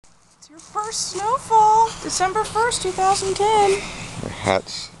Your first snowfall, December 1st, 2010. My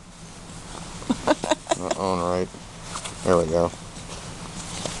hat's not on right. There we go.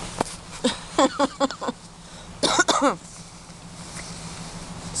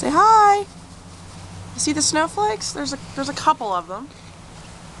 Say hi. You see the snowflakes? There's a couple of them.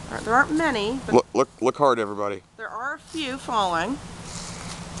 There aren't many, but Look hard, everybody. there are a few falling.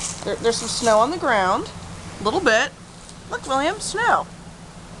 There's some snow on the ground, a little bit. Look, William, snow.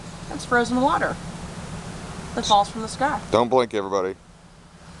 That's frozen water that falls from the sky. Don't blink, everybody.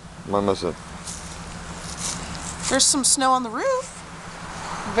 Might miss it. There's some snow on the roof.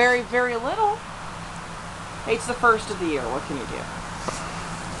 Very, very little. It's the first of the year. What can you do?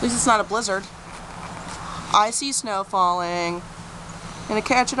 At least it's not a blizzard. I see snow falling. Gonna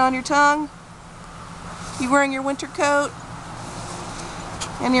catch it on your tongue? You wearing your winter coat?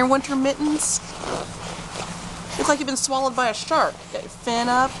 And your winter mittens? Looks like you've been swallowed by a shark. Got your fin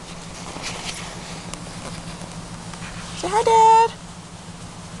up. Say hi, Dad.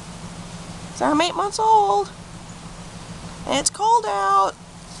 So I'm 8 months old. And it's cold out.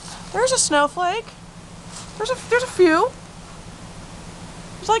 There's a snowflake. There's a few.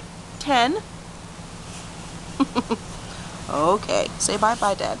 There's like 10. Okay. Say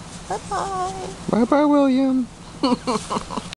bye-bye, Dad. Bye-bye. Bye-bye, William.